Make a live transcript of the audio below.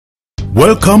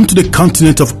Welcome to the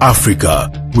continent of Africa,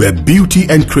 where beauty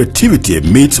and creativity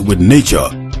meet with nature,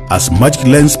 as Magic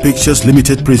Lens Pictures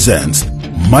Limited presents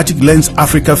Magic Lens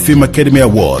Africa Film Academy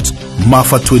Awards,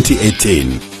 MAFA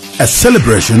 2018, a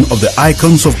celebration of the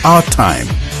icons of our time,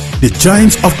 the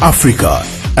giants of Africa,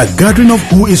 a gathering of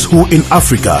who is who in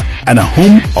Africa and a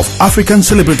home of African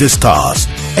celebrity stars,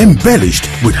 embellished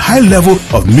with high level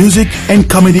of music and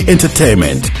comedy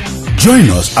entertainment. Join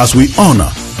us as we honor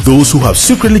those who have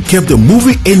secretly kept the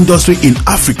movie industry in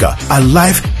Africa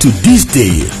alive to this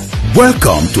day.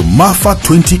 Welcome to MAFA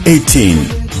 2018.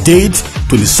 Date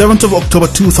 27th of October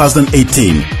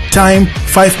 2018. Time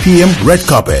 5 p.m. Red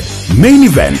Carpet. Main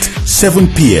event 7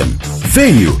 p.m.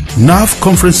 Venue NAF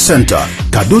Conference Center,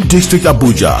 Kado District,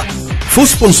 Abuja. For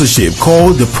sponsorship,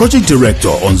 call the project director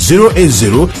on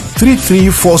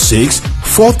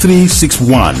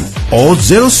 080-3346-4361 or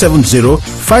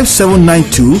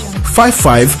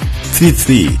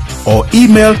 070-5792-5533 or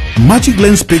email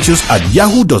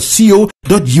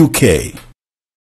magiclenspictures@yahoo.co.uk.